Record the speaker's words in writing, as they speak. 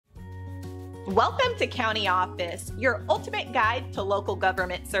Welcome to County Office, your ultimate guide to local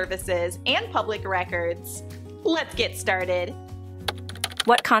government services and public records. Let's get started.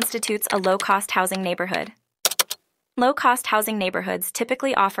 What constitutes a low-cost housing neighborhood? Low-cost housing neighborhoods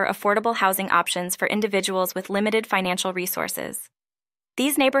typically offer affordable housing options for individuals with limited financial resources.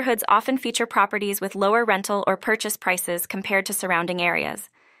 These neighborhoods often feature properties with lower rental or purchase prices compared to surrounding areas.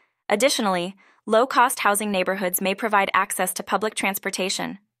 Additionally, low-cost housing neighborhoods may provide access to public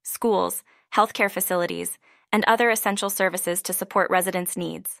transportation, schools, healthcare facilities, and other essential services to support residents'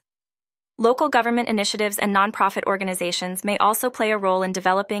 needs. Local government initiatives and nonprofit organizations may also play a role in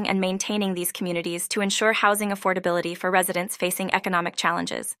developing and maintaining these communities to ensure housing affordability for residents facing economic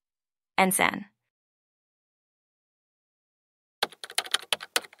challenges. Ensign.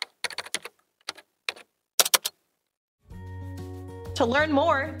 To learn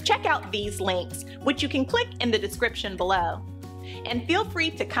more, check out these links, which you can click in the description below. And feel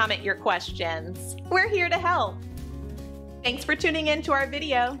free to comment your questions. We're here to help. Thanks for tuning in to our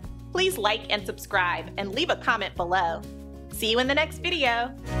video. Please like and subscribe and leave a comment below. See you in the next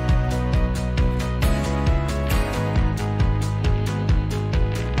video.